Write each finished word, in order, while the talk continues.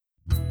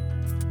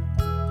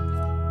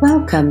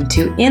Welcome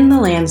to In the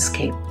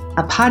Landscape,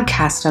 a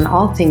podcast on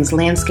all things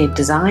landscape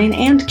design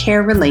and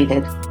care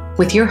related,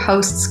 with your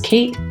hosts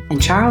Kate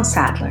and Charles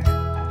Sadler.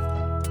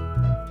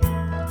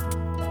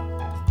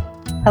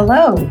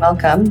 Hello,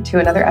 welcome to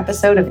another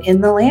episode of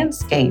In the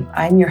Landscape.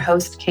 I'm your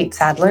host, Kate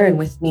Sadler, and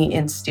with me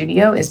in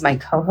studio is my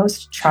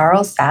co-host,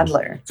 Charles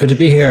Sadler. Good to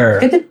be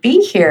here. Good to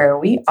be here.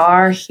 We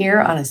are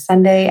here on a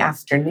Sunday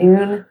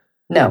afternoon.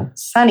 No,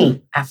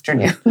 sunny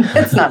afternoon.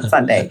 It's not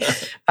Sunday.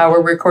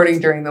 We're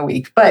recording during the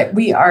week, but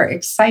we are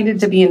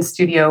excited to be in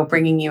studio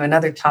bringing you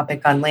another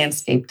topic on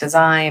landscape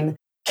design,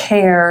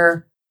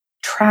 care,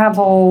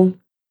 travel.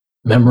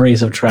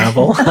 Memories of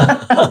travel.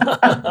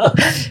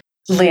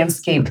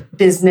 Landscape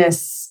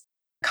business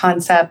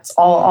concepts,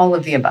 all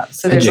of the above.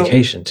 So there's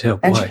education too.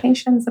 Boy.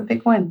 Education's a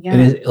big one. Yeah.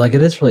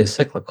 It is really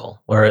cyclical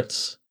where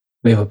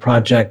we have a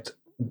project,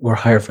 we're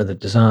hired for the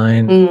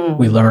design,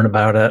 we learn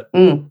about it,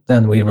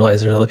 then we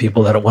realize there's other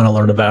people that want to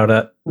learn about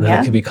it. Then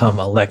it can become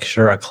a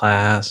lecture, a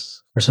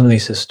class. For some of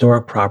these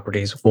historic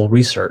properties, we'll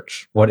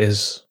research what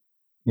is,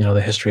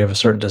 the history of a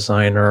certain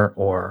designer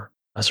or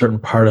a certain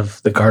part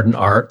of the garden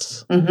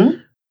arts.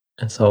 And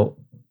so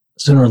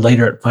sooner or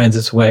later it finds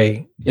its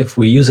way, if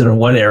we use it in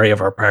one area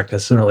of our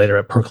practice, sooner or later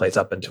it percolates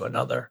up into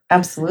another.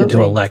 Absolutely.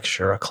 Into a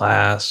lecture, a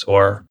class,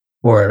 or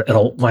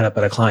it'll wind up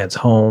at a client's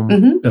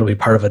home. It'll be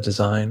part of a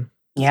design.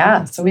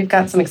 Yeah, so we've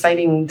got some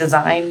exciting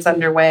designs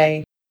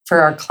underway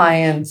for our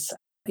clients.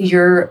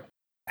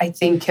 I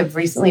think, have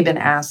recently been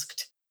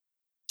asked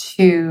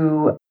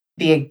to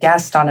be a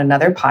guest on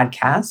another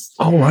podcast.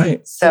 Oh,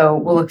 right. So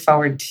we'll look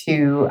forward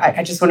to,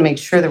 I just want to make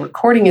sure the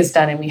recording is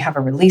done and we have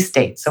a release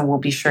date. So we'll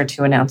be sure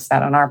to announce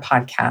that on our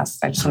podcast.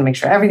 I just want to make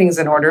sure everything's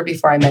in order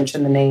before I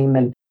mention the name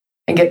and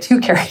get too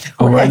carried away.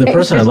 Oh, right. The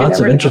person had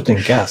lots of interesting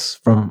guests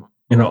from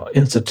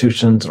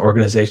institutions,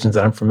 organizations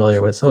that I'm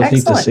familiar with. So it's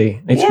neat to see.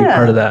 Needs to be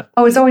part of that.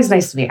 Oh, it's always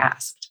nice to be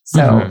asked.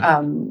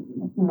 So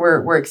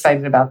we're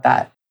excited about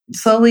that.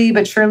 Slowly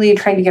but surely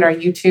trying to get our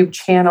YouTube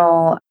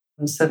channel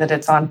so that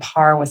it's on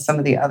par with some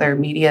of the other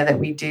media that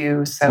we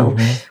do. So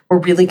we're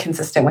really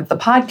consistent with the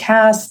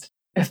podcast.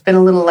 I've been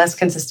a little less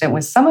consistent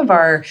with some of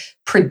our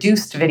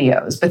produced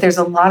videos, but there's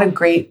a lot of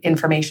great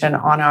information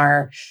on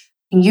our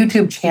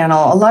YouTube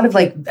channel, a lot of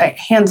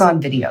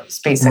hands-on videos,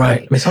 basically.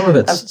 Right. I mean, some of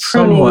it's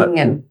somewhat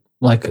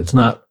like it's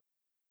not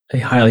a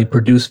highly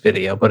produced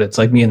video, but it's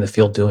like me in the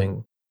field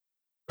doing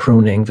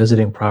pruning,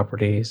 visiting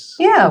properties.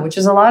 Yeah, which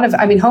is a lot of,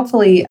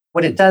 hopefully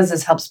what it does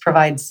is helps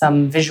provide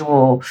some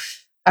visual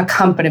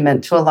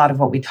accompaniment to a lot of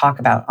what we talk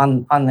about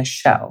on the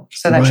show.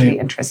 So that should be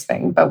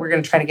interesting. But we're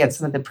going to try to get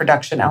some of the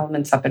production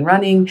elements up and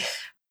running.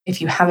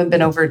 If you haven't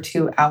been over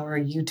to our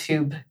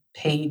YouTube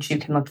page, you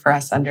can look for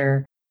us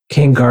under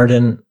King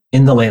Garden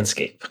in the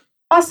Landscape.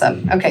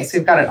 Awesome. Okay, so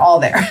we've got it all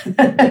there.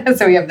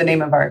 So we have the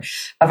name of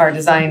our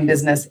design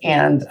business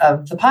and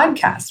of the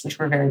podcast, which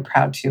we're very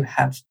proud to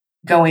have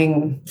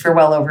going for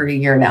well over a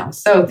year now.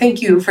 So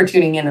thank you for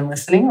tuning in and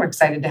listening. We're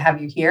excited to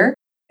have you here.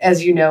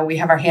 As you know, we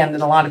have our hand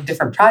in a lot of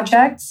different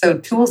projects. So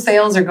tool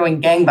sales are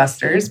going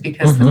gangbusters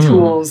because the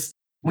tools,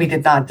 we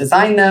did not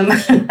design them.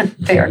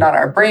 They are not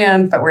our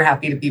brand, but we're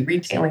happy to be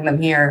retailing them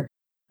here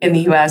in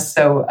the U.S.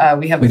 So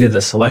we did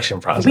the selection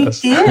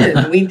process.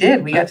 We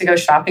did. We got to go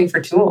shopping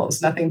for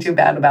tools. Nothing too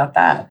bad about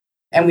that.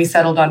 And we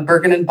settled on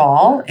Bergen and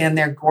Ball and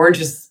their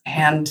gorgeous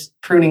hand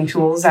pruning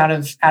tools out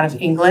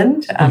of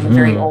England, a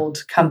very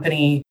old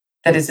company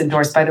that is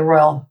endorsed by the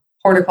Royal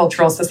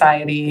Horticultural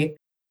Society,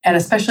 and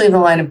especially the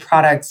line of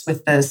products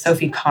with the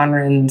Sophie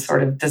Conran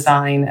sort of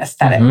design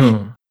aesthetic.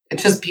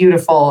 It's just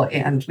beautiful,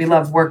 and we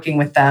love working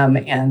with them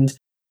and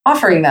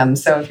offering them.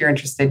 So if you're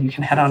interested, you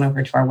can head on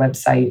over to our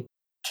website,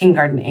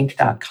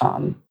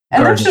 kinggardeninc.com.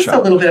 And that's just a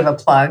little bit of a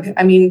plug.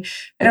 I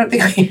don't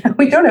think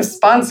we don't have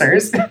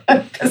sponsors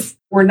because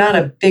we're not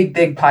a big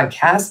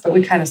podcast, but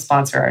we kind of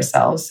sponsor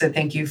ourselves. So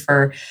thank you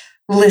for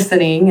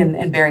listening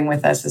and bearing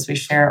with us as we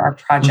share our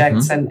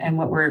projects and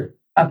what we're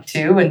up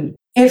to. And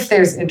if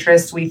there's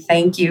interest, we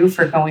thank you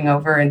for going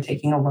over and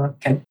taking a look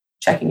and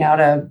checking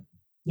out a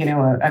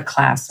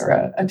class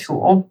or a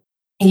tool.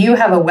 You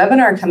have a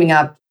webinar coming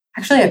up.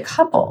 Actually, a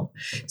couple.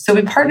 So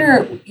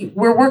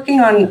we're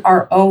working on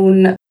our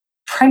own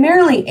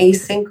primarily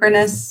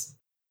asynchronous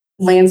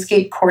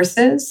landscape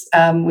courses.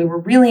 We were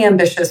really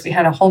ambitious. We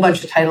had a whole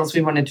bunch of titles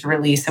we wanted to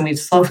release, and we've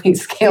slowly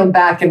scaled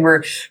back, and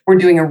we're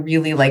doing a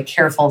really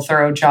careful,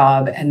 thorough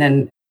job and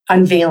then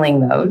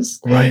unveiling those.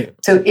 Right.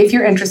 So if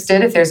you're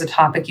interested, if there's a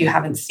topic you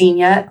haven't seen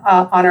yet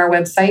on our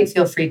website,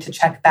 feel free to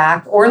check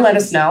back or let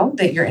us know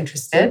that you're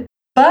interested.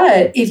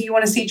 But if you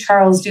want to see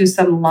Charles do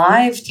some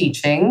live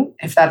teaching,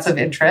 if that's of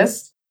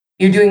interest,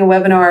 you're doing a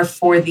webinar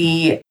for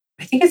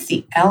I think it's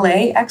the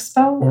LA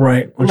Expo.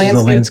 Right, which is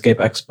the Landscape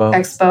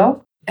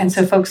Expo. And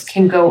so folks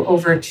can go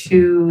over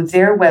to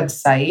their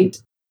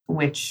website,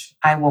 which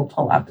I will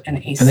pull up in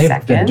a second. And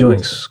they've been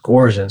doing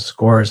scores and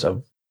scores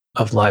of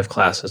live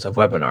classes, of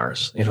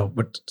webinars,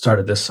 what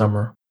started this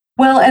summer.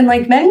 Well, and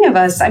like many of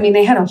us,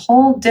 they had a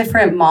whole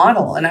different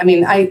model. And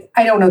I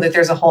don't know that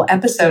there's a whole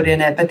episode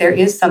in it, but there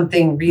is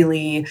something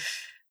really,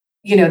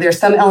 there's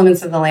some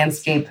elements of the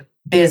landscape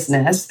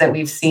business that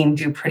we've seen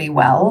do pretty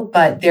well,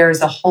 but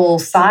there's a whole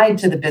side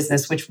to the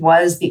business, which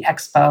was the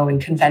expo and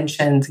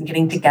conventions and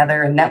getting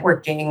together and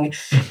networking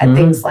at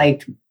things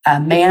like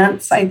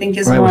Mance, I think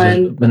is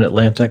one.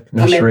 Mid-Atlantic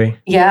Nursery.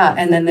 Yeah,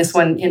 and then this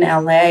one in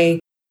LA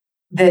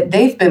that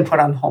they've been put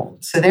on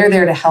hold. So they're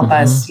there to help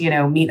us,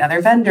 meet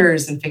other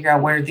vendors and figure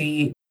out where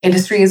the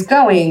industry is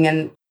going.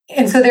 And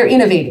so they're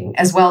innovating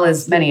as well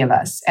as many of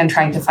us and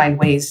trying to find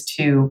ways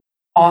to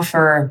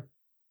offer,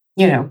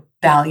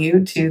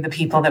 value to the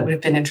people that would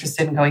have been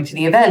interested in going to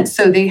the event.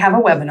 So they have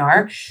a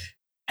webinar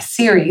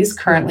series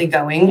currently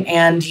going,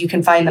 and you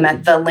can find them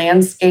at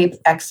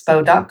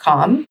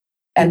thelandscapeexpo.com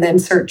and then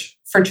search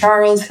for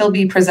Charles. He'll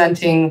be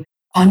presenting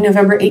on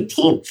November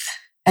 18th.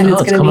 And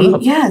it's going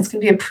to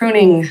be a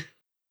pruning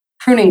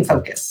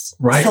focus,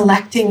 right?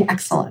 Selecting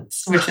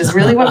excellence, which is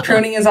really what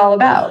pruning is all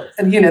about.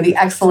 And, the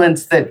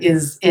excellence that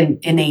is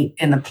innate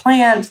in the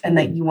plant and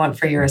that you want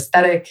for your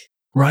aesthetic.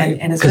 Right.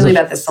 And it's really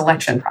about the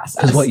selection process.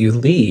 Because what you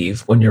leave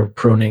when you're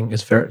pruning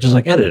is just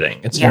like editing.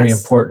 It's very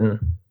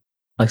important.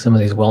 Like some of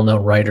these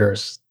well-known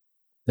writers,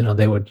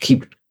 they would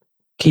keep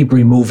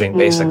removing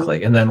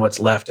basically. And then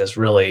what's left is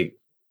really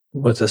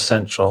what's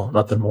essential,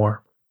 nothing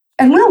more.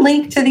 And we'll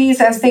link to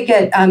these as they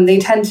get,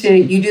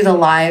 you do the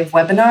live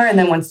webinar. And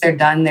then once they're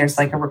done, there's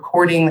like a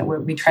recording that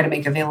we try to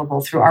make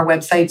available through our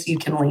website. So you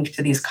can link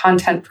to these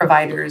content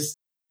providers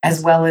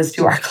as well as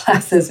to our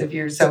classes if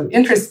you're so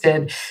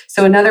interested.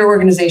 So another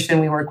organization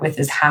we work with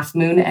is Half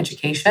Moon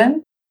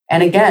Education.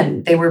 And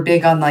again, they were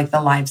big on like the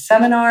live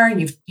seminar.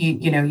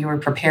 You were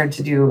prepared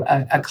to do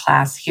a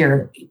class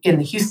here in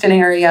the Houston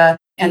area.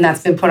 And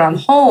that's been put on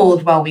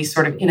hold while we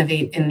sort of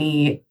innovate in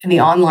the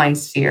online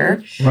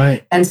sphere.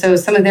 Right. And so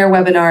some of their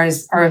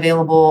webinars are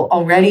available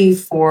already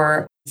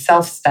for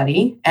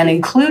self-study and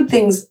include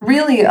things.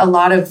 Really, a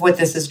lot of what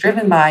this is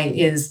driven by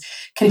is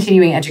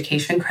continuing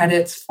education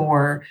credits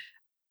for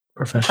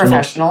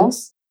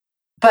professionals.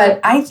 But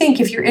I think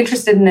if you're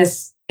interested in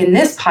this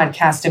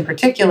podcast in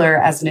particular,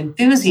 as an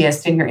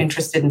enthusiast and you're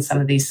interested in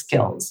some of these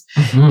skills,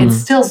 it's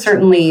still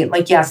certainly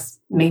like, yes,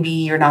 maybe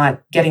you're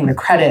not getting the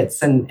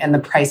credits and the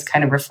price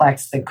kind of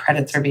reflects that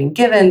credits are being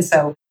given.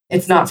 So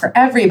it's not for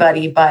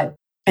everybody, but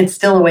it's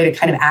still a way to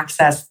kind of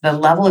access the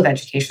level of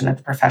education that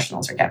the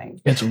professionals are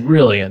getting. It's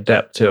really in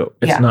depth too.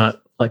 It's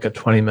not like a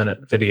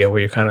 20-minute video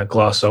where you kind of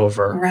gloss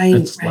over. Right.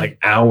 It's like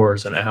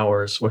hours and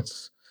hours.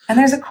 And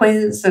there's a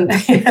quiz and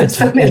it's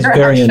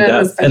very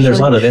in-depth. And there's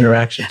a lot of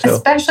interaction too.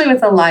 Especially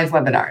with the live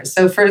webinars.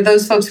 So for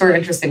those folks who are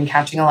interested in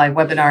catching a live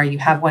webinar, you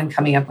have one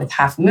coming up with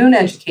Half Moon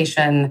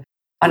Education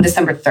on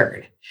December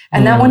 3rd.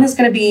 And that one is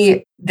going to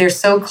be, they're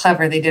so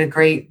clever. They did a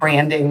great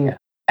branding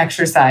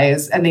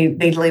exercise and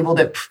they labeled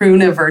it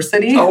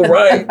Pruniversity. Oh,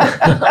 right.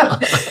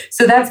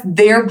 So that's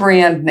their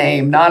brand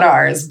name, not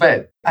ours,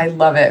 but I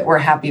love it. We're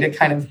happy to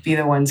kind of be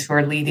the ones who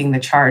are leading the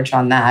charge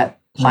on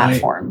that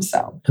platform. Right.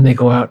 So, and they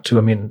go out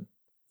to,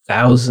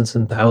 thousands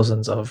and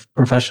thousands of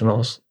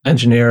professionals,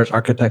 engineers,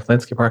 architects,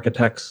 landscape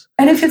architects.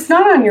 And if it's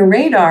not on your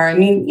radar,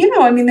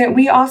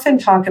 we often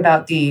talk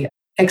about the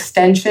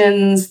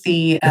extensions,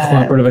 the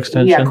cooperative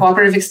extension. Yeah,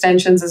 cooperative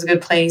extensions is a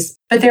good place.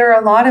 But there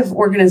are a lot of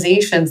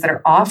organizations that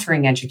are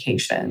offering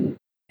education.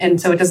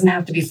 And so it doesn't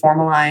have to be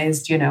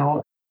formalized,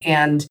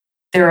 and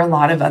there are a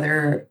lot of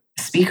other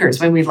speakers.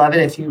 We love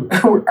it if you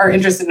are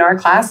interested in our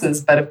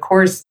classes. But of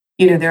course,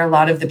 there are a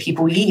lot of the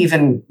people we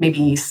even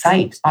maybe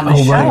cite on the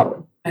show. Right.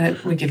 And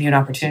it would give you an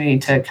opportunity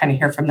to kind of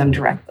hear from them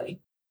directly.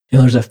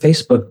 There's a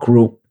Facebook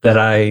group that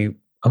I'm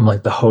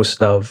like the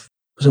host of.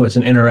 So it's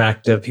an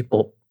interactive,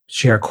 people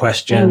share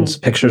questions,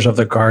 pictures of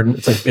the garden.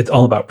 It's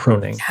all about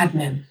pruning.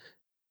 Admin.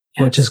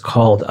 Yes. Which is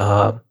called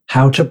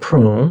How to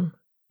Prune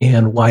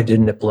and Why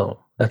Didn't It Bloom?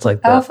 That's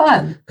like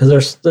fun.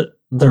 Because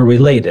they're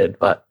related,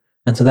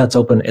 and so that's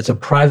open. It's a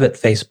private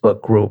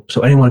Facebook group,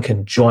 so anyone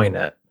can join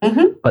it.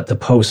 But the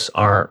posts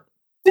aren't.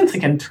 It's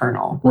like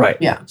internal. Right.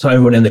 Yeah. So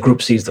everyone in the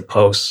group sees the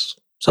posts.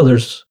 So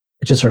it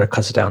just sort of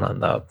cuts down on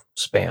the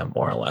spam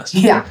more or less.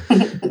 Yeah.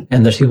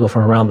 And there's people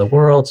from around the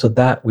world. So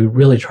that we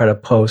really try to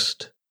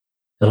post.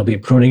 It'll be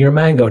pruning your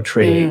mango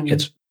tree.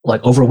 It's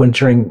like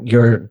overwintering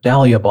your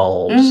dahlia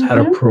bulbs, how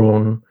to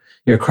prune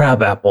your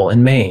crabapple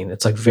in Maine.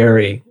 It's like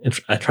I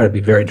try to be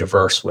very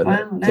diverse with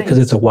it because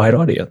it's a wide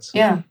audience.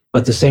 Yeah.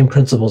 But the same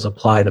principles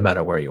apply no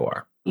matter where you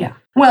are. Yeah.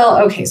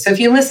 Well, okay. So if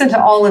you listen to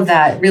all of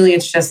that, really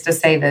it's just to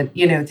say that,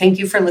 thank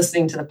you for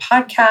listening to the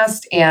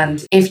podcast.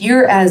 And if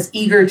you're as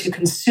eager to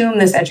consume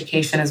this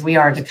education as we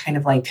are to kind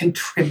of like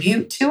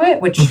contribute to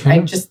it, which I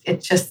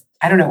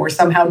don't know, we're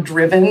somehow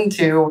driven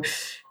to,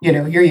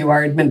 here you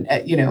are,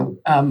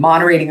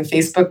 moderating a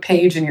Facebook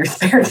page in your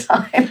spare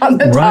time on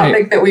the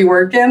topic that we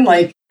work in.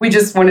 Like, we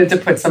just wanted to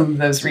put some of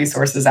those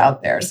resources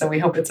out there. So we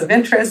hope it's of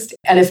interest.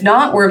 And if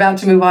not, we're about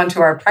to move on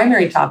to our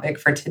primary topic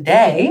for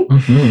today,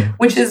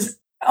 which is,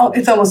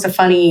 it's almost a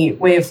funny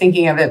way of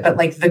thinking of it, but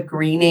like the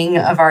greening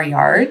of our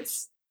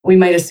yards. We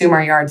might assume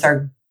our yards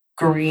are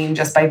green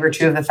just by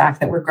virtue of the fact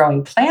that we're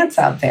growing plants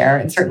out there.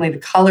 And certainly the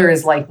color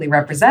is likely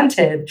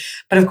represented.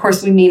 But of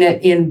course, we mean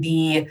it in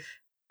the,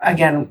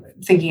 again,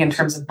 thinking in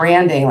terms of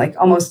branding, like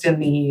almost in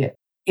the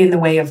in the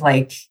way of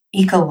like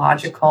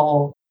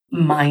ecological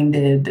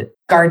minded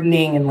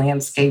gardening and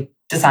landscape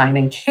design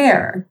and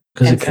care.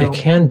 Because it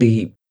can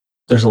be,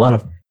 there's a lot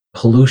of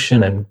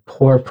pollution and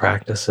poor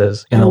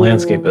practices in the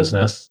landscape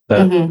business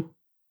that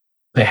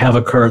they have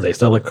occurred, they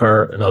still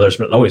occur, and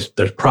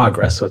there's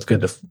progress, so it's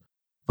good to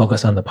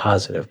focus on the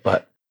positive.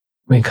 But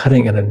I mean,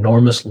 cutting an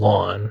enormous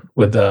lawn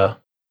with a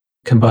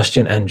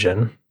combustion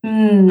engine,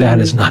 that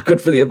is not good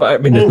for the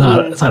environment. I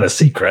mean, it's not a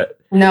secret.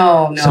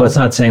 No. So it's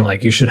not saying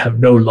like you should have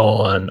no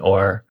lawn,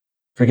 or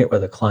forget where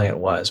the client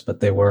was, but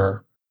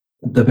the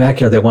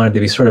backyard, they wanted to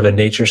be sort of a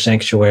nature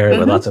sanctuary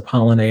with lots of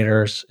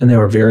pollinators, and they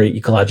were very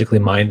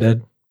ecologically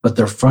minded, but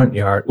their front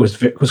yard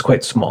was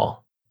quite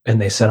small. And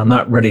they said, I'm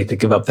not ready to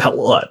give up that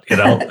lawn,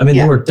 I mean,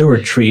 there were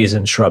trees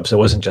and shrubs. It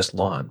wasn't just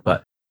lawn.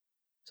 But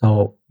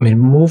so, I mean,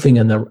 moving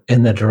in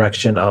the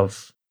direction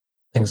of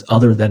things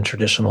other than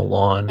traditional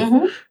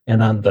lawn,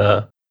 and on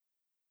the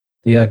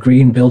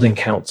Green Building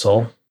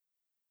Council,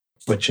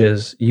 which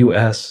is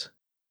usgbc.org,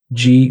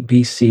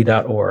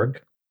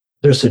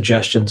 their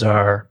suggestions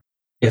are,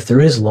 if there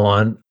is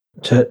lawn,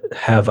 to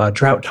have a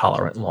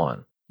drought-tolerant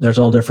lawn. There's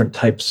all different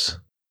types.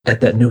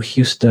 At that new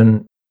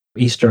Houston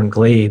Eastern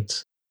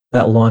Glades,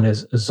 that lawn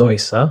is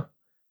zoysia.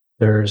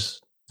 There's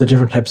the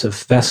different types of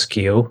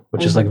fescue,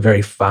 which is like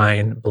very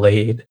fine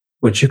blade,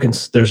 which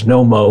there's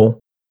no mow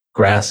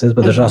grasses,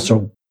 but there's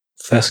also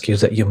fescues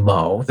that you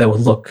mow that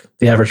would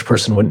the average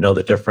person wouldn't know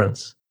the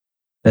difference.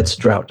 That's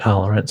drought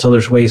tolerant. So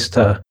there's ways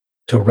to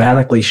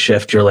radically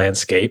shift your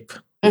landscape,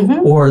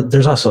 or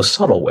there's also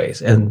subtle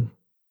ways, and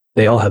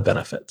they all have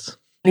benefits.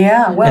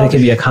 Yeah, well. And it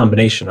can be a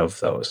combination of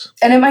those.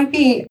 And it might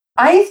be,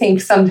 I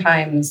think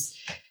sometimes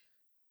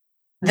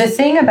the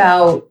thing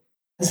about,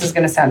 this is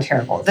going to sound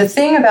terrible, the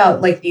thing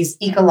about like these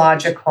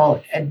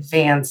ecological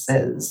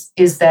advances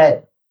is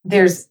that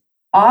there's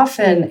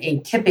often a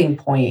tipping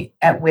point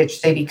at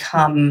which they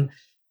become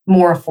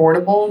more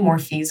affordable, more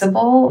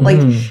feasible.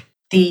 Like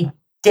the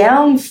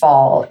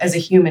downfall as a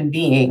human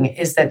being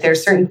is that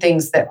there's certain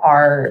things that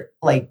are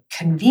like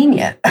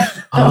convenient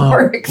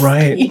or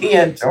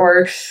expedient,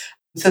 or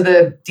so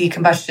the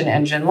decombustion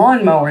engine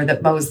lawnmower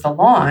that mows the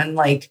lawn,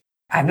 like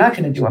I'm not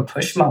going to do a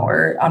push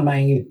mower on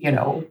my,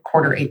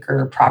 1/4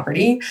 acre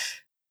property,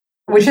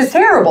 which is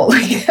terrible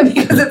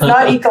because it's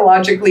not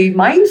ecologically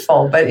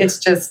mindful, but it's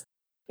just,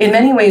 in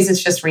many ways,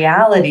 it's just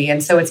reality.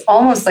 And so it's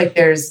almost like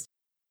there's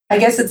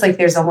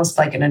almost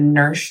like an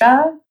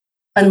inertia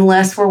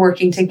unless we're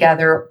working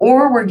together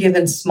or we're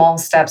given small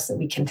steps that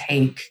we can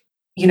take.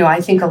 I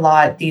think a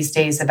lot these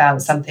days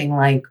about something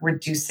like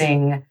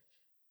reducing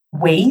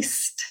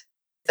waste,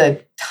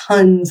 the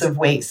tons of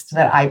waste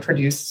that I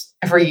produce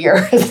every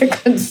year as a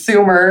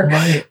consumer.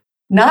 Right.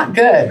 Not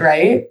good,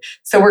 right?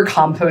 So we're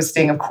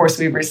composting. Of course,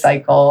 we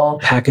recycle.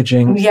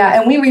 Packaging. Yeah.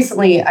 And we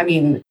recently,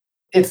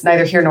 it's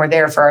neither here nor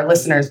there for our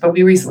listeners, but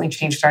we recently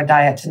changed our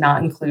diet to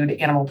not include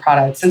animal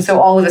products. And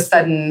so all of a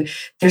sudden,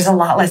 there's a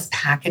lot less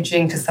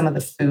packaging to some of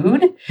the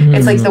food.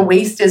 It's like the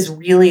waste is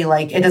really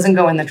like, it doesn't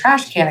go in the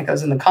trash can, it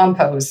goes in the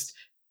compost,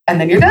 and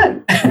then you're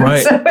done.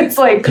 Right. So it's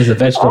like, because the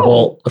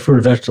fruit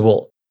or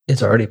vegetable,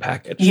 it's already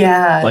packaged.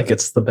 Yeah. Like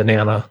it's the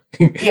banana.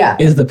 Yeah.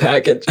 Is the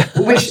package.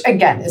 Which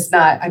again,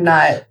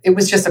 it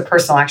was just a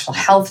personal actual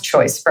health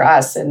choice for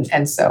us.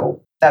 And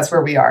so that's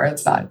where we are.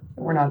 That's not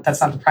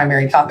the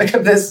primary topic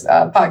of this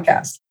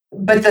podcast.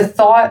 But the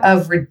thought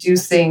of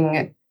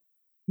reducing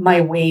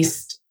my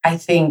waste, I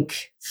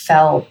think,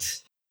 felt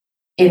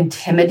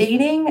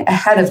intimidating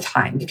ahead of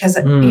time because,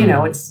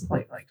 it's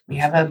like we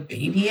have a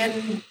baby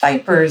in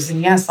diapers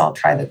and yes, I'll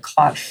try the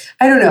cloth.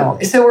 I don't know.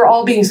 So we're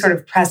all being sort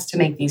of pressed to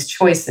make these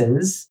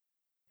choices.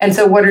 And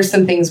so what are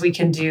some things we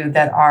can do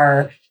that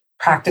are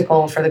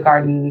practical for the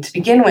garden to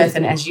begin with?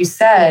 And as you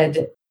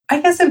said, I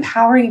guess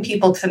empowering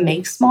people to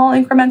make small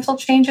incremental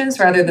changes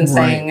rather than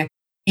saying,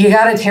 you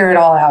got to tear it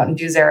all out and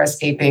do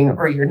xeriscaping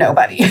or you're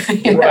nobody.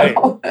 Right.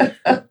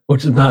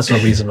 Which is not so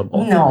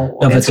reasonable. No.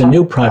 Now, if it's a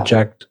new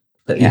project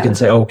that you can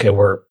say, okay,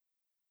 we're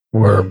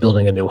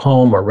building a new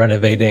home or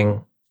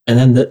renovating.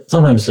 And then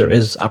sometimes there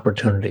is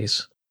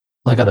opportunities,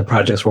 like on the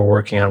projects we're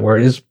working on, where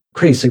it is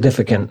pretty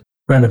significant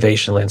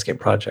renovation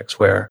landscape projects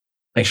where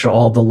make sure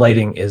all the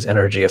lighting is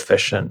energy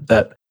efficient.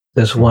 That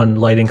this one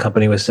lighting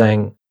company was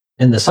saying,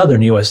 in the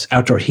southern U.S.,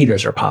 outdoor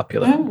heaters are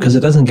popular because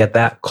it doesn't get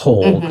that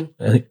cold.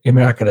 And you're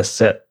not going to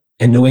sit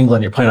in New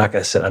England. You're probably not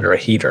going to sit under a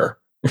heater.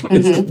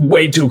 It's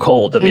way too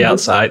cold to be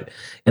outside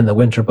in the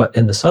winter. But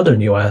in the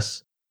southern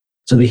U.S.,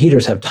 so the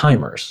heaters have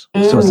timers.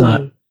 So it's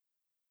not,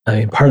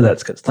 part of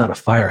that's it's not a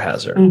fire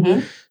hazard.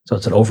 So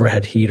it's an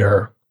overhead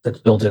heater that's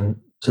built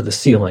into the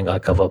ceiling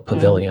like of a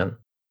pavilion.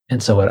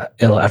 And so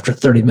it'll after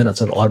 30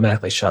 minutes, it'll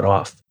automatically shut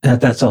off. And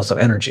that's also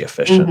energy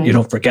efficient. You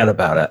don't forget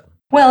about it.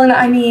 Well,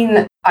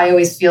 and I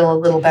always feel a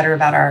little better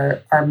about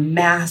our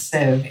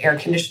massive air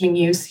conditioning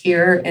use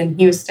here in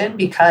Houston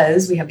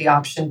because we have the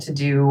option to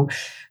do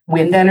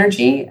wind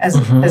energy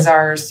as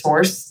our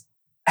source.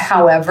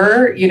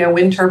 However,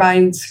 wind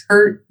turbines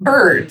hurt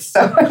birds.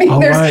 So I mean,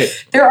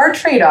 there are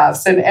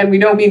trade-offs, and we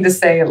don't mean to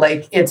say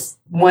like it's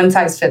one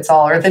size fits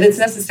all or that it's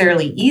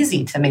necessarily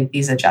easy to make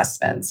these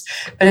adjustments.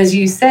 But as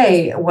you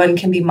say, one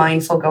can be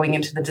mindful going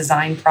into the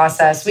design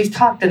process. We've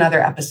talked in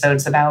other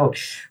episodes about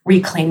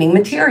reclaiming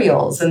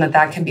materials and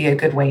that can be a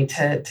good way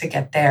to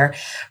get there.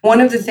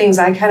 One of the things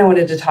I kind of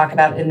wanted to talk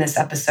about in this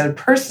episode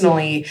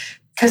personally,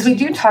 because we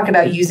do talk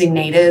about using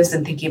natives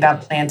and thinking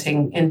about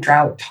planting in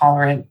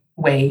drought-tolerant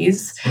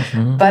ways.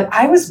 But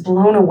I was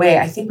blown away.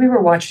 I think we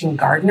were watching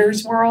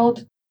Gardener's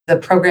World, the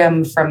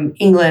program from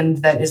England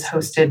that is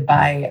hosted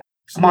by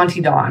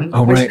Monty Don,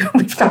 which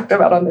we've talked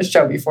about on the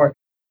show before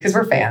because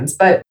we're fans.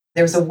 But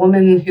there was a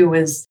woman who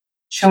was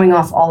showing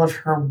off all of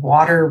her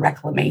water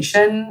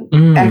reclamation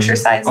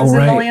exercises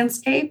in the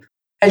landscape.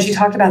 And she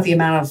talked about the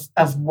amount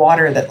of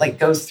water that like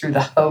goes through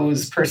the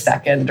hose per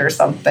second or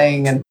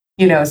something. And,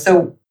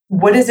 so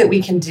what is it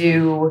we can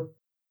do?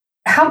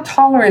 How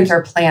tolerant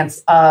are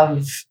plants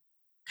of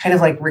kind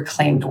of like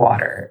reclaimed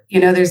water?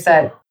 There's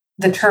the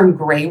term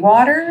gray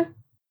water,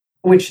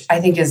 which I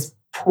think is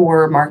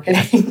poor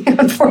marketing,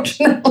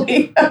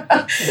 unfortunately,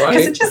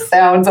 because it just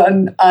sounds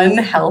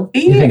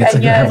unhealthy. You think it's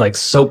going to have like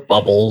soap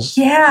bubbles?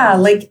 Yeah,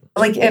 like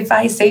if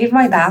I save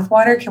my bath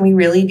water, can we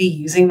really be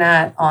using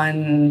that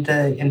on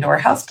the indoor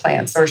house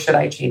plants, or should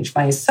I change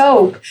my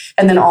soap?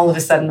 And then all of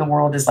a sudden, the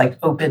world is like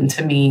open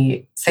to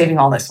me saving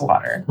all this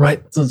water.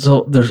 Right.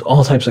 So there's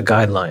all types of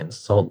guidelines.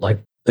 So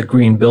like the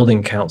Green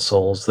Building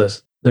Councils.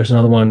 There's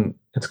another one.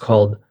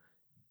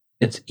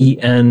 It's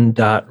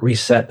en.reset.org,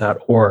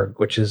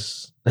 which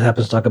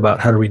happens to talk about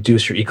how to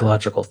reduce your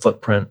ecological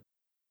footprint.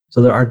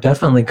 So there are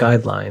definitely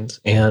guidelines.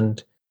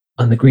 And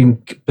on the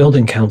Green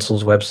Building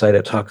Council's website,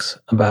 it talks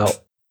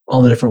about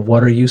all the different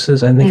water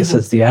uses. I think it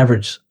says the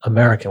average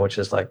American, which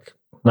is like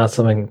not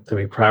something to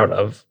be proud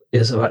of,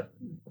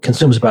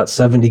 consumes about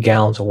 70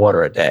 gallons of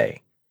water a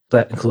day.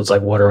 That includes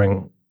like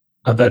watering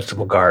a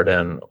vegetable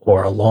garden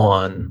or a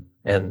lawn.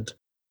 And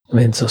I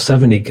mean, so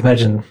 70,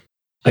 imagine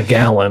a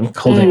gallon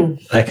holding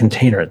that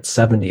container. It's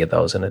 70 of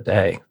those in a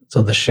day.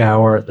 So the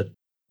shower, the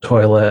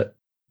toilet,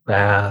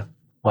 bath,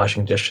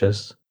 washing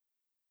dishes.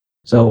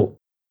 So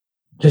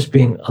just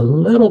being a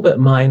little bit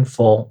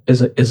mindful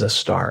is a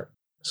start.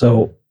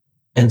 So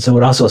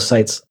it also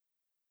cites,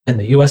 in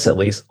the US at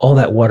least, all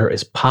that water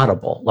is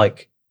potable.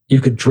 Like you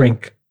could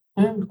drink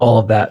all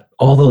of that,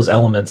 all those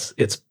elements.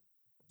 It's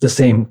the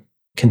same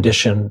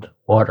conditioned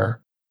water.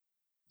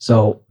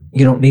 So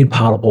you don't need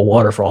potable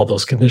water for all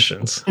those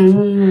conditions. I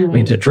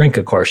mean, to drink,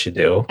 of course you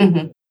do.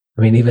 I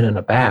mean, even in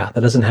a bath,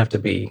 it doesn't have to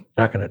be, you're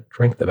not going to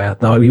drink the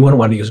bath. Now, you wouldn't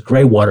want to use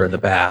gray water in the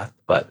bath,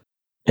 but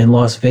in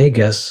Las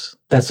Vegas,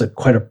 that's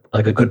quite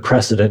a good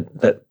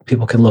precedent that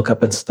people can look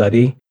up and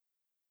study.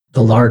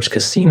 The large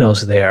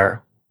casinos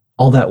there,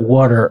 all that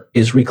water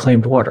is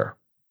reclaimed water,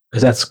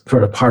 because that's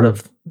sort of part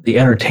of the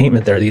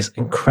entertainment there, these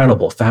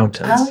incredible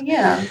fountains. Oh,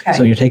 yeah. Okay.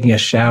 So you're taking a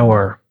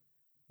shower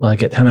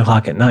like at 10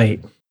 o'clock at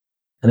night,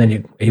 and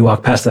then you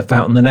walk past the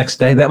fountain the next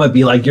day. That might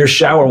be like your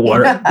shower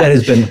water that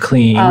has been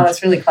cleaned. Oh,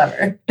 that's really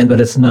clever. But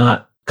it's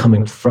not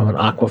coming from an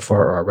aquifer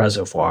or a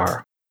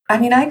reservoir. I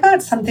mean, I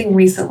got something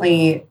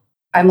recently.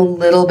 I'm a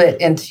little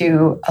bit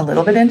into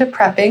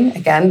prepping.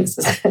 Again,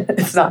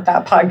 it's not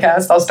that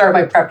podcast. I'll start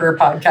my prepper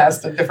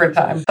podcast at a different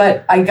time.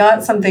 But I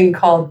got something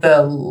called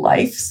the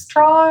Life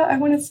Straw, I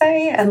want to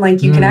say. And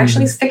like you can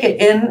actually stick it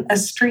in a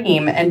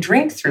stream and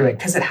drink through it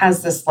because it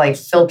has this like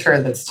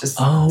filter that's just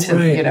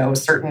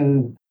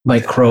certain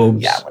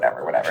microbes. Yeah,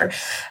 whatever.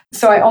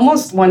 So I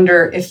almost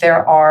wonder if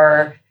there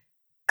are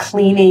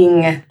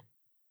cleaning,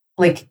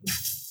 like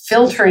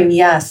filtering,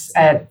 yes,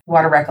 at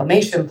water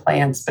reclamation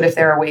plants, but if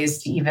there are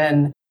ways to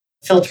even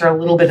filter a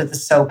little bit of the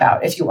soap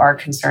out if you are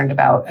concerned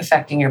about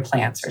affecting your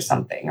plants or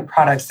something, or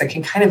products that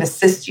can kind of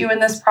assist you in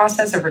this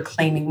process of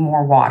reclaiming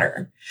more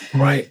water.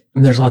 Right.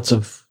 And there's lots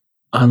of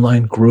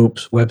online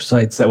groups,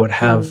 websites that would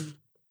have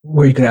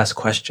where you could ask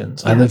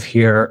questions. Yeah. I live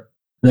here.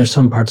 There's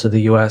some parts of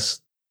the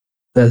U.S.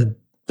 that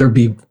there'd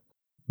be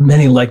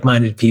many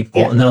like-minded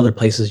people, and then other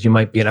places you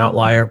might be an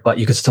outlier, but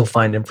you could still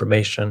find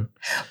information.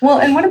 Well,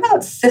 and what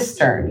about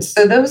cisterns?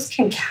 So those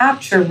can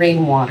capture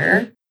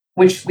rainwater,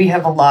 which we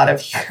have a lot of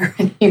here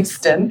in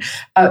Houston.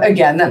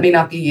 Again, that may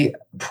not be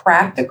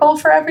practical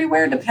for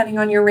everywhere, depending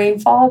on your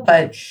rainfall,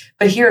 but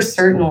here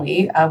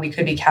certainly we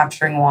could be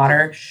capturing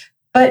water.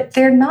 But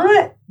they're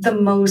not the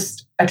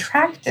most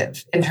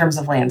attractive in terms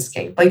of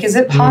landscape. Like, is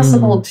it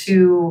possible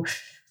to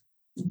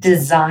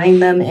design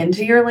them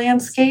into your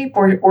landscape,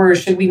 or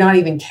should we not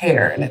even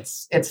care? And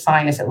it's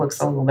fine if it looks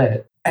a little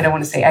bit, I don't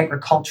want to say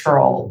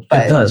agricultural,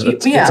 but it does.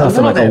 It's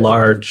often like a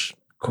large,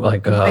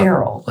 like a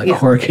barrel,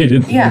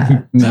 corrugated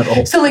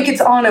metal. So like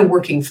it's on a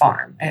working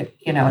farm,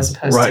 as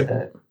opposed to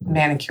the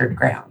manicured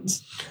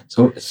grounds.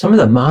 So some of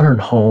the modern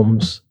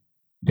homes,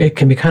 it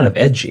can be kind of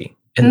edgy.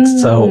 And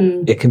so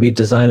it can be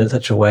designed in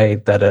such a way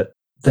that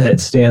it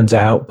stands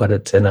out, but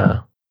it's in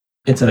a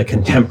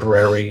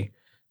contemporary,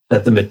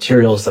 that the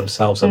materials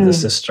themselves of the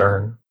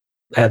cistern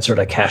add sort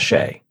of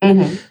cachet.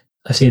 I've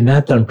seen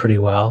that done pretty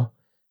well.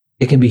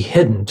 it can be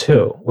hidden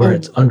too, where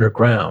it's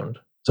underground.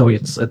 So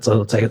it's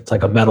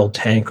like a metal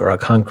tank or a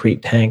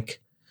concrete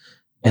tank,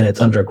 and it's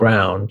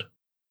underground,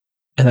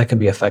 and that can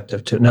be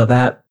effective too. Now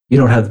that you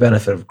don't have the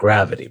benefit of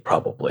gravity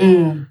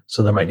probably,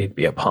 so there might need to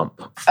be a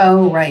pump.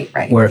 Oh, right.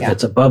 Where if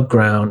it's above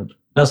ground,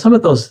 now some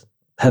of those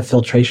have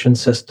filtration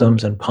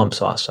systems and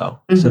pumps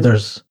also. So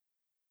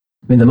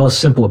the most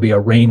simple would be a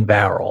rain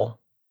barrel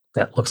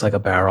that looks like a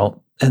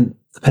barrel, and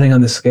depending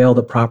on the scale of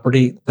the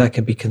property, that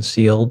can be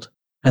concealed.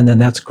 And then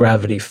that's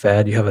gravity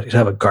fed. You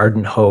have a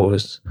garden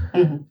hose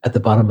at the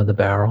bottom of the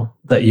barrel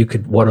that you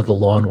could water the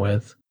lawn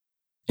with.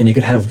 And you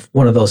could have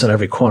one of those in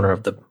every corner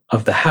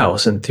of the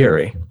house in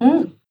theory.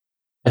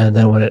 And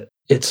then when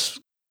it's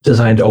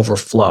designed to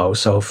overflow.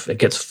 So if it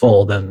gets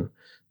full, then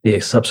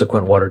the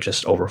subsequent water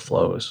just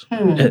overflows,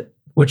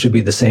 which would be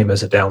the same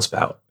as a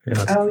downspout. It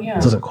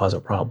doesn't cause a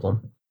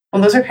problem.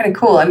 Well, those are kind of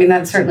cool. I mean,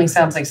 that certainly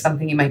sounds like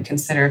something you might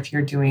consider if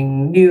you're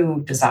doing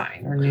new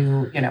design or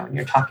new, and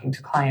you're talking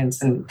to clients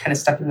and kind of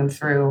stepping them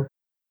through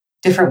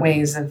different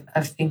ways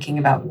of thinking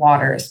about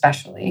water,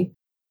 especially.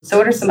 So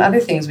what are some other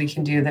things we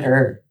can do that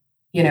are,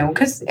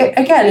 because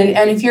again,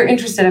 and if you're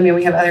interested, I mean,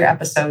 we have other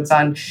episodes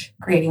on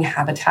creating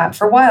habitat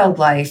for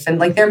wildlife. And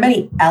like there are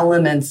many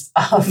elements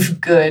of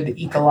good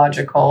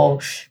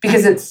ecological,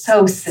 because it's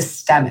so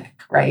systemic,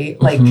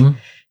 right? Like,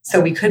 so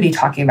we could be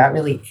talking about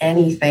really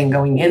anything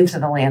going into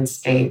the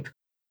landscape.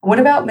 What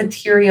about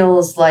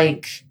materials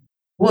like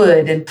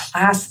wood and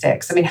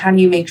plastics? I mean, how do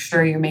you make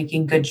sure you're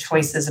making good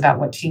choices about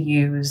what to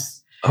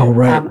use? Oh,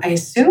 right. I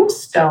assume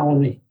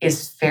stone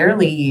is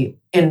fairly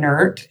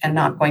inert and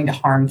not going to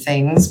harm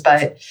things,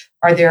 but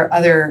are there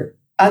other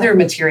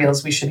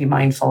materials we should be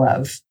mindful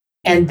of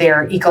and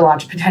their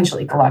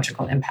potential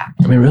ecological impact?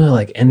 I mean, really,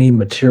 like any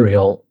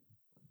material,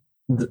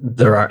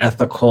 there are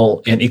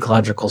ethical and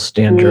ecological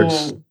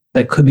standards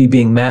that could be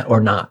being met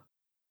or not.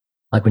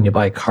 Like when you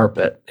buy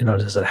carpet,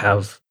 does it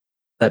have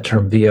that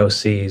term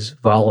VOCs,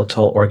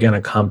 volatile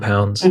organic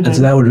compounds? And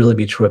so that would really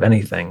be true of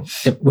anything,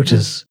 which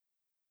is,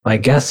 my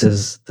guess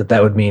is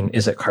that would mean,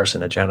 is it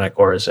carcinogenic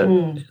or is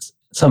it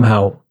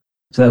somehow,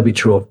 so that would be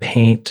true of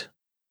paint.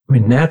 I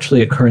mean,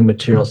 naturally occurring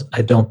materials,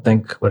 I don't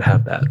think would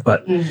have that.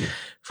 But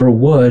for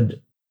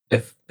wood,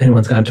 if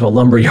anyone's gone to a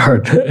lumber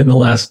yard in the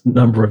last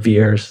number of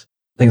years,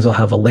 things will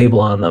have a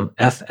label on them.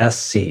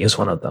 FSC is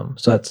one of them.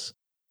 So that's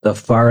the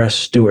Forest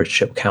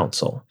Stewardship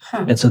Council.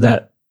 And so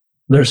that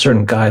there are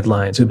certain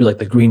guidelines. It would be like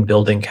the Green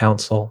Building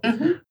Council.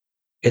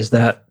 Is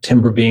that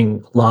timber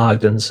being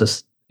logged and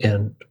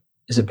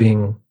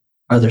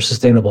are there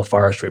sustainable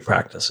forestry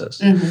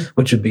practices,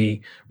 which would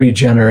be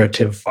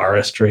regenerative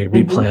forestry,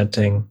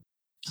 replanting.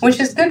 Which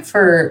is good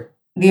for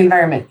the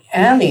environment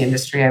and the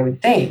industry, I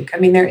would think. I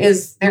mean, there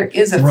is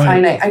a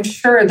finite, I'm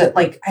sure that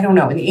I don't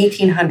know, in the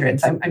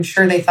 1800s, I'm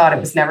sure they thought it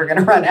was never going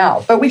to run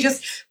out. But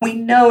we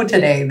know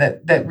today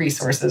that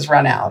resources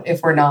run out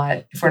if we're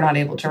not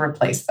able to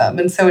replace them.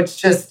 And so it's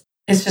just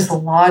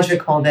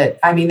logical that,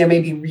 I mean, there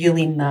may be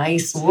really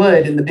nice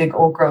wood in the big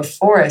old growth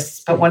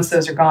forests, but once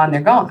those are gone,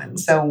 they're gone.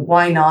 So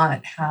why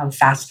not have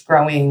fast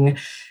growing,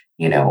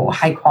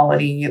 high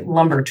quality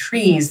lumber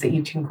trees that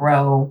you can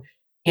grow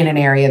in an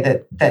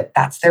area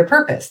that's their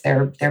purpose.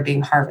 They're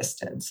being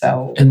harvested.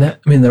 So, and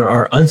there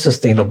are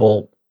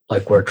unsustainable,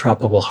 like where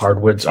tropical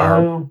hardwoods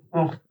are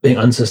being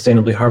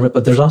unsustainably harvested,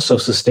 but there's also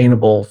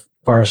sustainable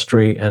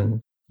forestry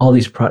and all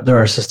these, there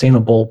are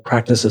sustainable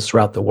practices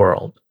throughout the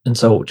world. And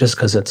so just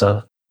because it's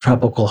a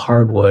tropical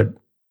hardwood,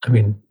 I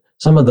mean,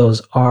 some of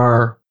those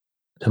are,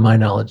 to my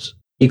knowledge,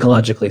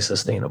 ecologically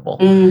sustainable.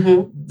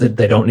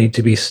 They don't need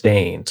to be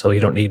stained. So you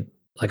don't need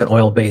like an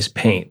oil-based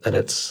paint that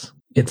it's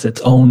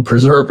its own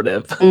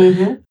preservative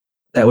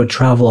that would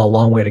travel a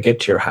long way to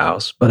get to your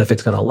house. But if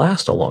it's going to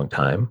last a long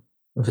time,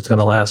 if it's going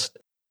to last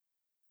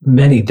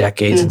many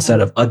decades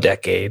instead of a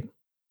decade,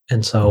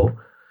 and so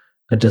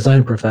a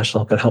design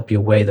professional can help you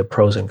weigh the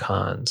pros and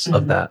cons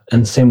of that.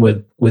 And same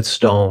with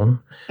stone.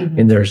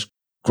 And there's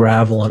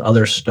gravel and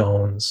other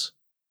stones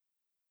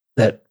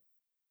that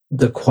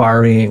the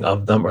quarrying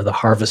of them or the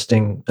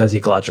harvesting does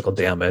ecological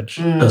damage,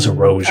 does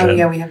erosion. Oh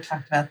yeah, we have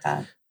talked about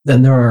that.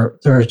 Then there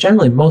are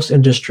generally, most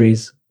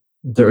industries,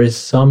 there is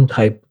some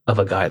type of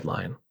a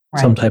guideline,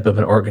 some type of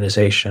an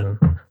organization.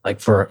 Like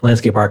for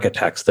landscape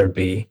architects,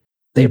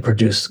 they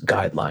produce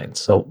guidelines.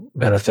 So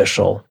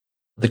beneficial,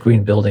 the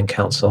Green Building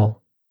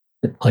Council,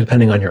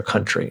 depending on your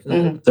country.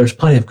 There's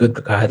plenty of good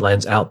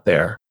guidelines out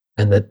there.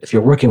 And that if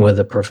you're working with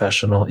a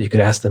professional, you could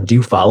ask them, do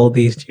you follow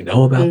these? Do you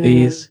know about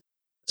these?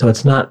 So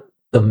it's not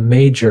the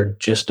major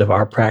gist of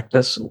our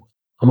practice.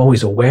 I'm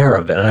always aware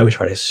of it, and I always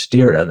try to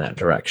steer it in that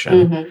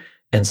direction.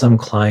 And some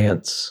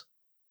clients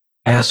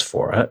ask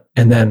for it,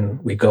 and then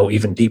we go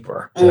even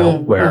deeper,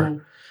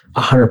 where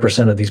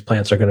 100% of these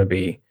plants are going to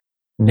be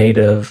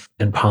native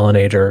and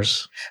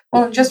pollinators.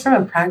 Well, just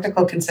from a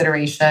practical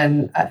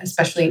consideration,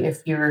 especially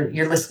if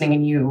you're listening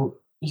and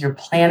you're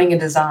planning a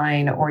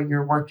design or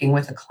you're working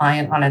with a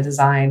client on a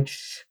design,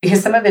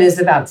 because some of it is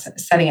about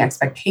setting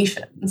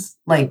expectations.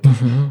 Like,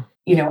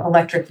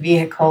 electric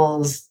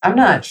vehicles, I'm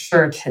not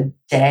sure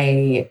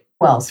today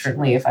well,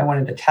 certainly if I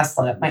wanted a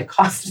Tesla, it might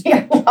cost me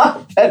a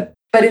lot.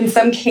 But in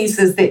some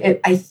cases,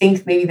 I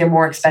think maybe they're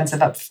more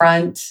expensive up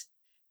front.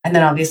 And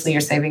then obviously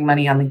you're saving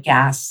money on the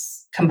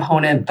gas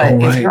component. But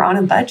if you're on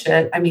a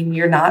budget, I mean,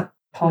 you're not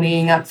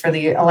ponying up for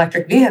the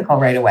electric vehicle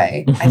right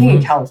away. I think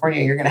in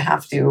California, you're going to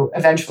have to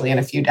eventually in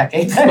a few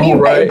decades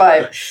anyway.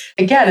 But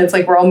again, it's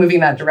like we're all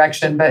moving that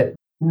direction. But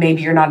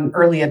maybe you're not an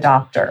early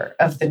adopter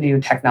of the new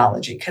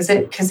technology because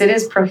it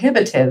is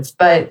prohibitive.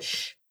 But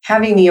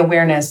having the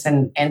awareness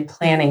and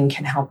planning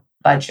can help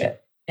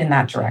budget in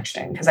that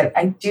direction. Because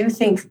I do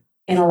think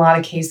in a lot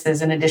of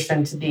cases, in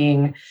addition to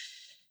being,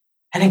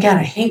 and again,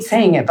 I hate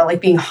saying it, but like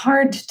being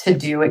hard to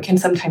do, it can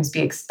sometimes be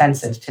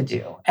expensive to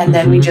do. And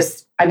then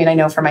I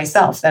know for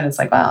myself, then it's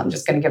like, well, I'm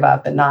just going to give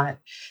up and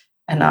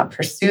not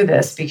pursue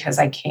this because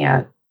I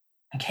can't.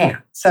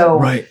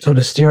 So So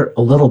to steer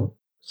a little,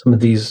 some of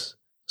these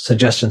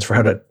suggestions for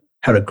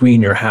how to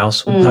green your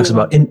house, when it talks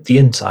about the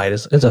inside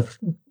is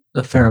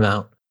a fair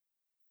amount.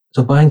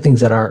 So buying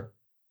things that are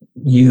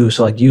used,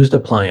 so like used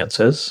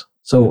appliances.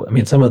 So, I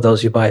mean, some of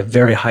those you buy a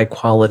very high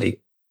quality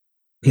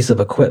piece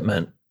of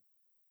equipment.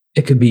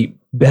 It could be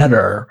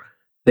better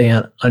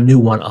than a new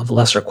one of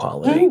lesser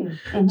quality.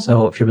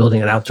 So if you're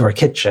building an outdoor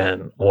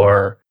kitchen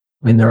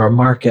there are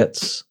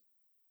markets,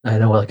 I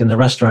know like in the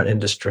restaurant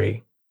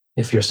industry,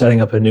 if you're setting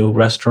up a new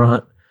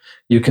restaurant,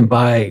 you can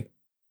buy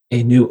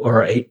a new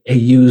or a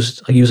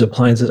used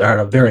appliances are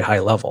at a very high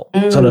level.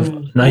 Sort of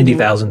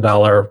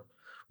 $90,000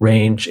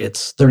 range,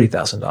 it's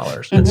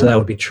 $30,000. And so that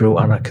would be true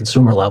on a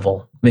consumer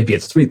level. Maybe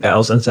it's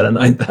 $3,000 instead of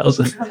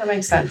 $9,000. Oh, that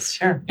makes sense.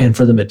 Sure. And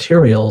for the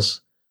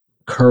materials,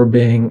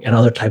 curbing and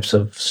other types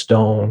of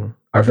stone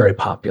are very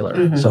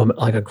popular. So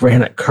like a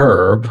granite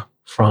curb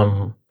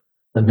from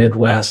the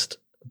Midwest,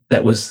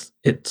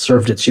 it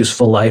served its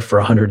useful life for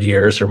 100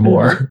 years or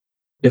more.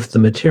 If the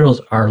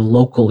materials are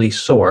locally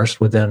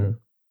sourced within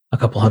a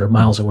couple hundred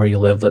miles of where you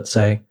live, let's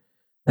say,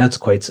 that's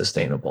quite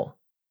sustainable.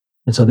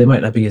 And so they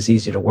might not be as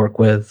easy to work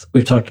with.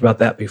 We've talked about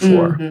that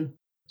before.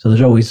 So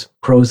there's always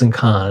pros and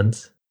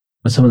cons.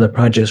 But some of the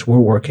projects we're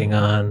working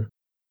on,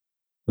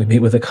 we meet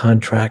with a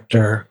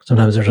contractor.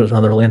 Sometimes there's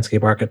another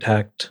landscape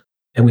architect.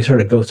 And we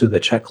sort of go through the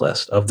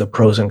checklist of the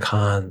pros and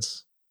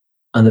cons.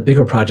 On the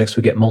bigger projects,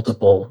 we get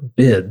multiple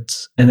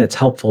bids. And it's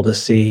helpful to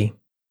see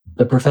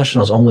the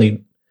professionals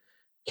only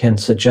can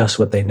suggest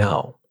what they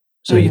know.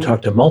 So you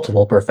talk to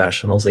multiple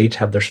professionals, they each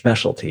have their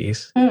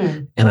specialties.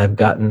 And I've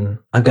gotten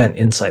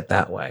insight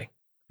that way.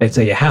 They'd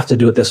say you have to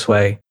do it this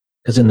way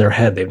because in their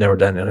head, they've never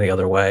done it any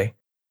other way.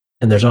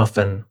 And there's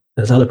often,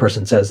 this other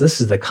person says, this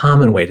is the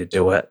common way to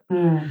do it.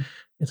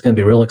 It's going to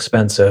be real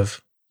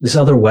expensive. This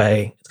other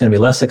way, it's going to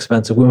be less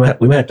expensive. We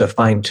might have to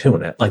fine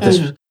tune it. Like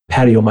this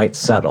patio might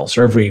settle.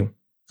 So every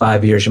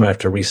 5 years, you might have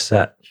to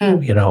reset,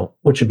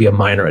 which would be a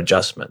minor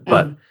adjustment,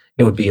 but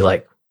it would be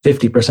like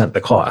 50%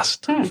 the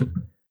cost.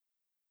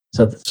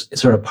 So it's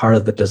sort of part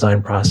of the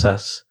design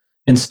process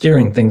and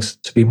steering things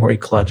to be more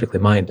ecologically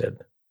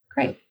minded.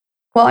 Great.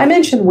 Well, I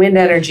mentioned wind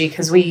energy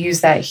because we use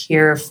that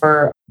here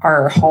for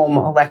our home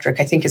electric,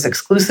 I think is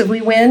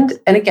exclusively wind.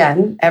 And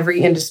again,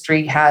 every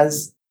industry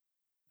has,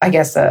 I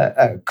guess,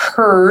 a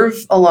curve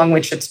along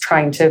which it's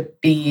trying to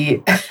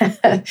be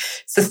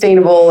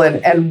sustainable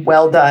and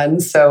well done.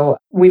 So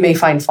we may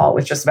find fault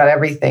with just about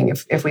everything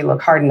if we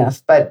look hard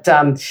enough. But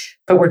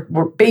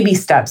we're baby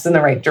steps in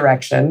the right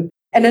direction.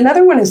 And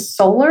another one is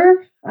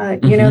solar.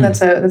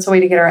 That's a way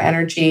to get our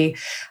energy.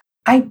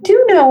 I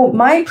do know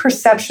my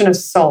perception of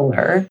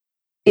solar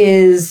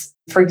is,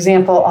 for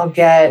example,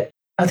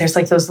 there's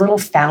like those little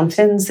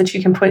fountains that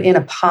you can put in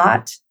a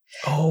pot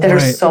that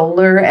are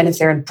solar. And if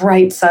they're in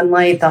bright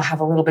sunlight, they'll have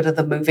a little bit of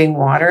the moving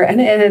water.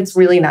 And it's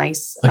really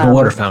nice. Like a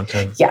water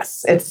fountain.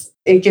 Yes.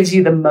 It gives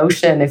you the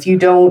motion.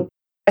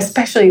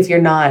 Especially if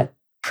you're not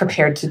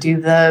prepared to do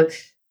the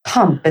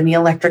pump and the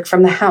electric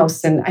from the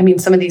house. And I mean,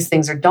 some of these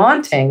things are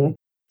daunting.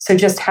 So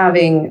just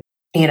having,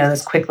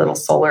 this quick little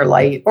solar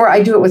light, or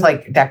I do it with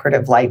like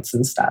decorative lights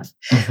and stuff.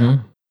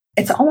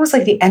 It's almost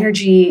like the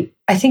energy,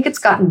 I think it's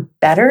gotten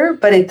better,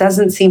 but it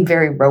doesn't seem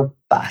very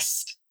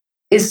robust.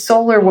 Is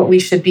solar what we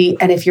should be?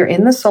 And if you're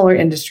in the solar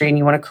industry and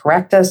you want to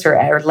correct us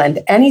or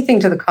lend anything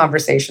to the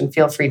conversation,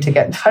 feel free to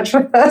get in touch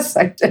with us.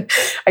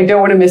 I don't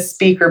want to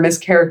misspeak or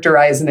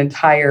mischaracterize an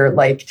entire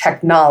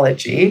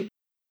technology.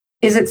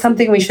 Is it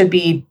something we should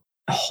be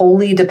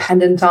wholly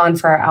dependent on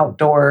for our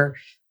outdoor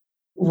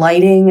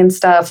lighting and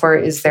stuff? Or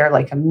is there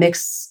like a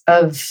mix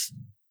of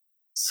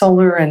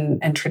solar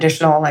and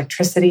traditional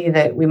electricity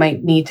that we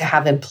might need to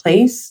have in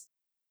place?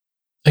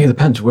 I think it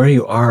depends where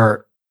you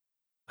are,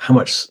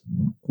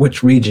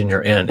 which region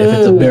you're in. If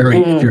it's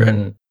if you're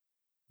in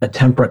a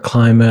temperate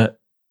climate,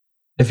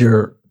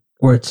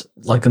 where it's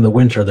like in the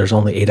winter, there's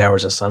only 8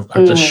 hours of sun,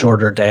 it's a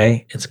shorter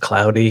day, it's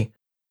cloudy,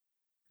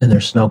 and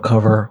there's snow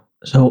cover.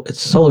 So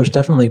solar is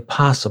definitely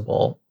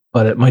possible,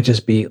 but it might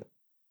just be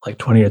like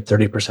 20 or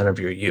 30% of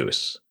your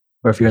use.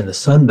 Or if you're in the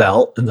Sun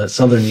Belt in the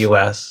southern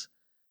US,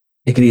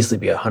 it could easily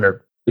be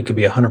 100. It could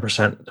be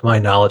 100% to my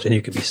knowledge, and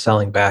you could be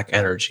selling back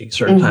energy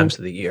certain times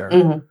of the year.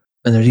 And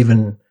there's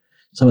even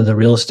some of the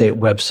real estate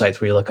websites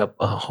where you look up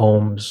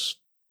homes,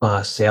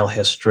 sale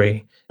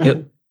history.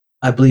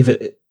 I believe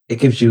it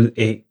gives you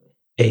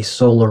a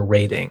solar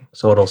rating.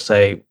 So it'll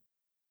say,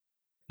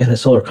 and a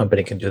solar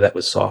company can do that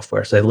with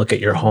software. So they look at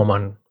your home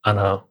on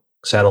a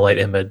satellite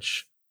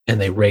image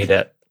and they rate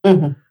it.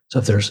 So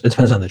it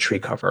depends on the tree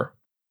cover.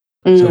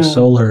 So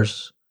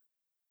solar's,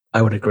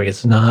 I would agree,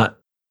 it's not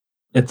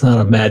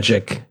a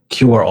magic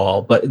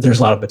cure-all, but there's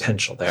a lot of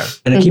potential there.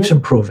 And it keeps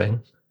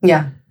improving.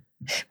 Yeah.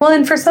 Well,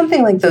 and for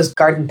something like those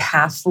garden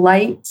path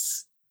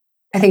lights,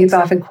 I think it's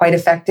often quite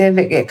effective.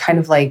 It kind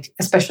of like,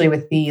 especially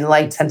with the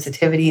light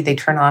sensitivity, they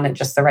turn on at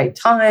just the right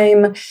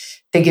time.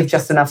 They give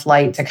just enough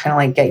light to kind of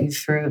like get you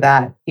through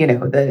that,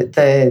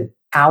 the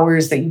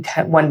hours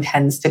that one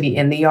tends to be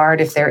in the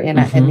yard if they're in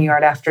the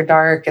yard after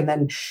dark. And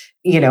then,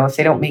 if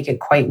they don't make it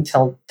quite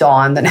until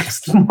dawn the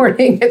next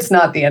morning, it's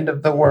not the end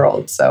of the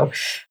world. So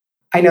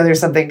I know there's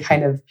something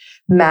kind of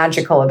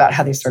magical about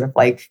how they sort of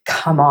like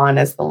come on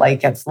as the light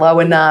gets low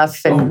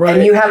enough and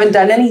you haven't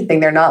done anything.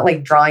 They're not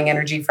like drawing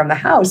energy from the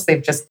house.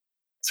 They've just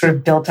sort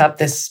of built up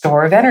this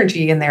store of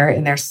energy in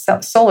their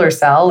solar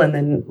cell. And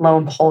then lo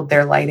and behold,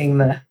 they're lighting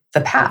the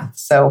path.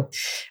 So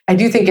I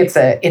do think it's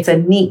a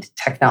neat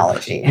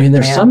technology. I mean,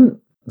 there's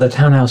the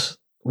townhouse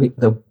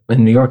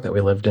in New York that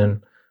we lived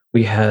in,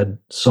 we had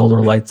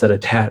solar lights that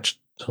attached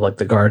to like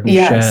the garden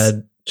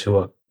shed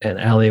to an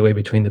alleyway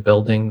between the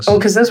buildings. Oh,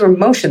 because those were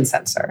motion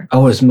sensor.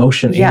 Oh, it was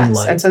motion and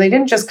light. And so they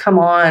didn't just come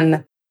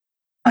on.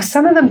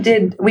 Some of them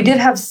did. We did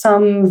have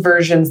some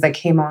versions that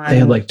came on. They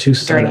had like two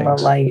settings. During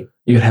low light.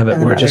 You could have it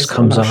where it just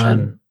comes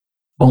on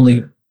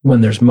only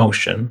when there's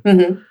motion.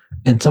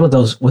 And some of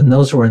those, when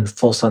those were in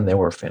full sun, they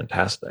were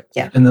fantastic.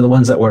 Yeah. And then the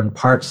ones that were in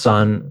part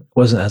sun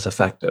wasn't as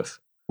effective.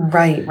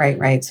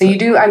 Right. So you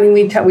do,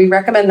 we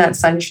recommend that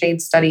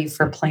sunshade study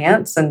for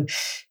plants. And,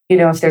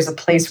 if there's a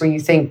place where you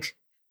think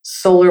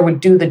solar would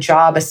do the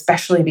job,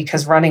 especially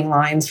because running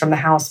lines from the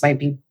house might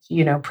be,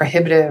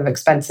 prohibitive,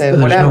 expensive,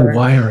 there's whatever. No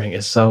wiring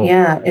is so.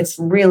 Yeah, it's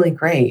really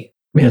great.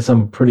 I mean, at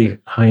some pretty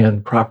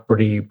high-end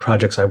property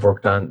projects I've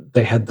worked on,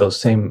 they had that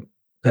same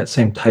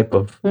type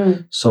of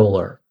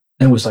solar.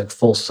 And it was like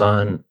full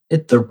sun.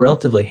 They're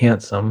relatively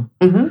handsome,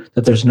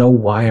 that there's no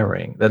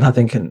wiring, that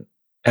nothing can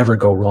ever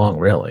go wrong,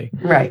 really.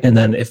 Right. And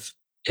then if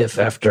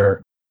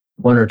after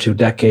 1 or 2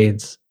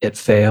 decades it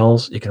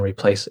fails, you can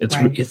replace it.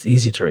 It's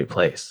easy to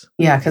replace.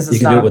 Yeah, because you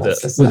can do it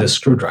with a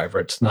screwdriver.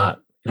 It's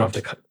not, you don't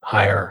have to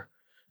hire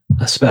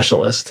a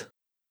specialist.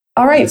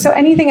 All right. So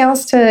anything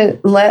else to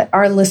let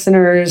our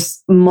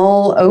listeners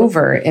mull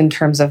over in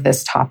terms of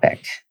this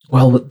topic?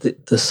 Well,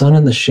 the sun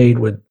and the shade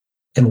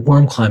in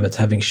warm climates,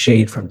 having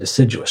shade from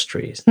deciduous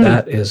trees,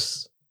 that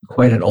is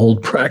quite an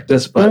old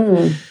practice, but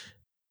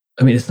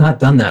I mean, it's not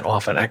done that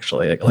often,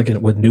 actually, like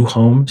with new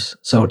homes.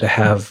 So to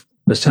have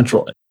the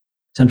central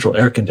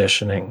air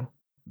conditioning,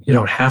 you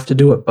don't have to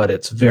do it, but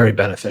it's very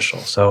beneficial.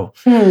 So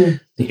the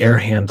air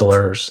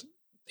handlers,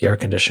 the air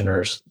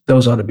conditioners,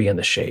 those ought to be in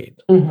the shade,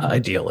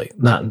 ideally,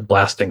 not in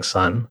blasting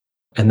sun.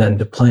 And then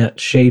to plant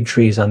shade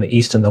trees on the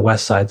east and the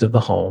west sides of the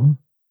home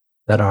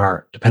that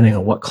are, depending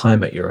on what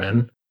climate you're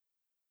in,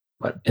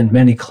 but in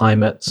many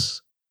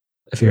climates,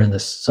 if you're in the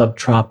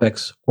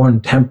subtropics or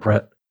in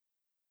temperate,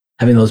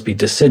 having those be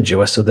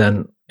deciduous. So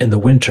then in the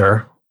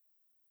winter,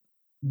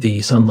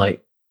 the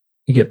sunlight,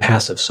 you get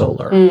passive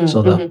solar.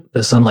 So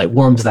the sunlight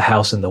warms the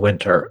house in the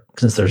winter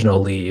since there's no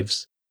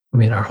leaves. I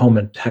mean, our home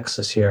in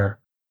Texas here,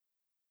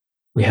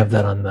 we have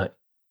that on the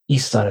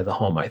east side of the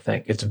home, I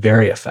think. It's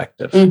very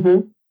effective.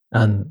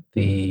 On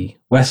the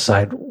west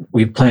side,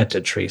 we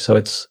planted trees. So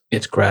it's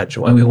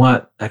gradual. And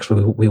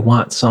we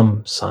want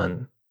some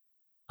sun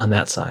on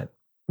that side.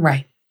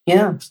 Right.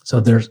 Yeah. So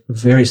there's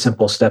very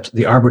simple steps.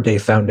 The Arbor Day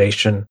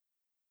Foundation,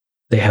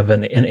 they have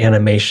an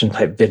animation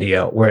type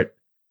video where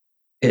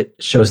it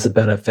shows the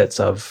benefits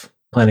of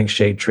planting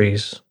shade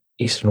trees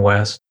east and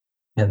west,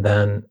 and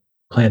then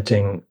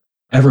planting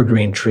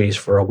evergreen trees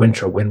for a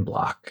winter wind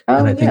block.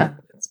 And I think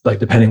it's like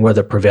depending where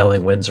the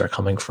prevailing winds are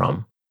coming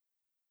from.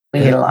 We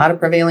get a lot of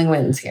prevailing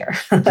winds here.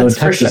 That's so in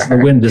Texas, for sure.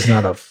 The wind is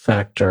not a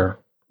factor.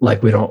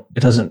 Like it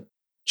doesn't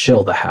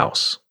chill the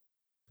house.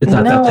 It's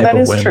not that type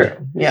of wind.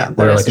 True. Yeah,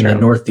 where like in the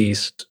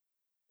Northeast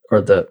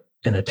or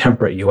in a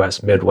temperate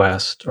U.S.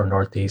 Midwest or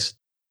Northeast,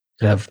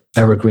 you have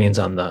evergreens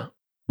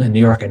in New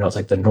York, I know it's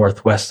like the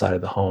northwest side of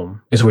the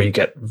home is where you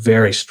get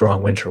very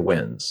strong winter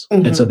winds.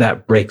 And so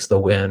that breaks the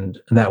wind,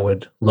 and that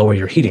would lower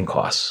your heating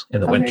costs in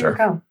the winter.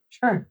 There you go.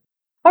 Sure.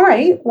 All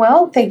right.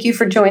 Well, thank you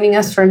for joining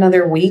us for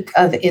another week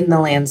of In the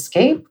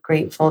Landscape.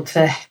 Grateful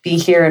to be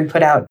here and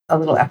put out a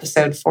little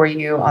episode for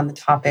you on the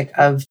topic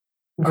of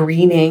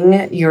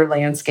greening your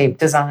landscape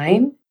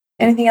design.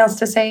 Anything else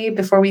to say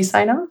before we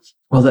sign off?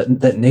 Well,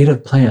 that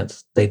native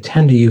plants, they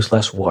tend to use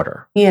less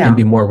water and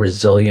be more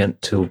resilient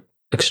to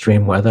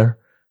extreme weather.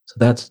 So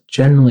that's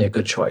generally a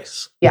good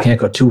choice. You can't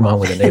go too wrong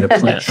with a native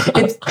plant.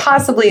 It's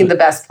possibly the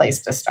best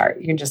place to start.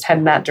 You can just head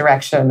in that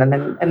direction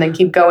and then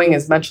keep going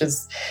as much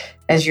as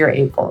you're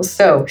able.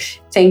 So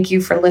thank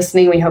you for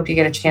listening. We hope you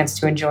get a chance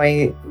to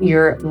enjoy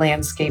your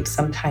landscape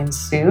sometime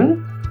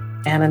soon.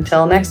 And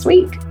until next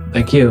week.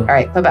 Thank you. All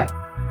right. Bye-bye.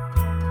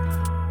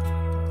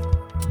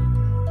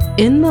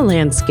 In the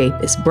Landscape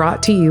is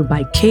brought to you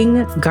by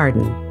King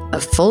Garden, a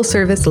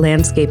full-service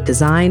landscape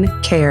design,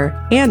 care,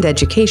 and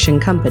education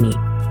company.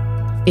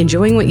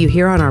 Enjoying what you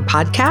hear on our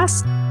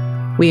podcast?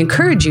 We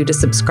encourage you to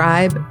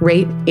subscribe,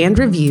 rate, and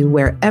review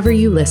wherever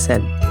you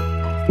listen.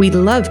 We'd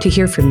love to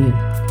hear from you,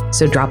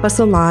 so drop us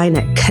a line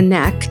at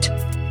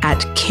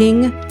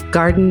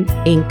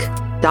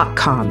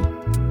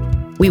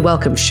connect@kinggardeninc.com. We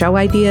welcome show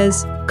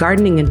ideas,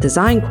 gardening and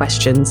design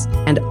questions,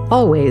 and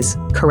always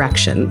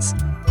corrections.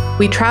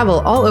 We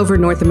travel all over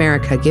North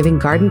America giving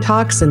garden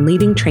talks and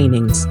leading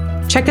trainings.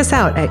 Check us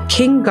out at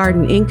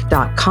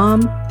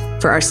kinggardeninc.com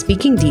for our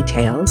speaking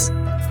details,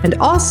 and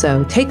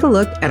also take a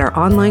look at our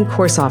online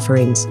course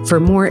offerings for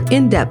more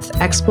in-depth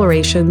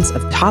explorations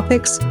of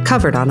topics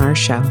covered on our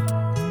show.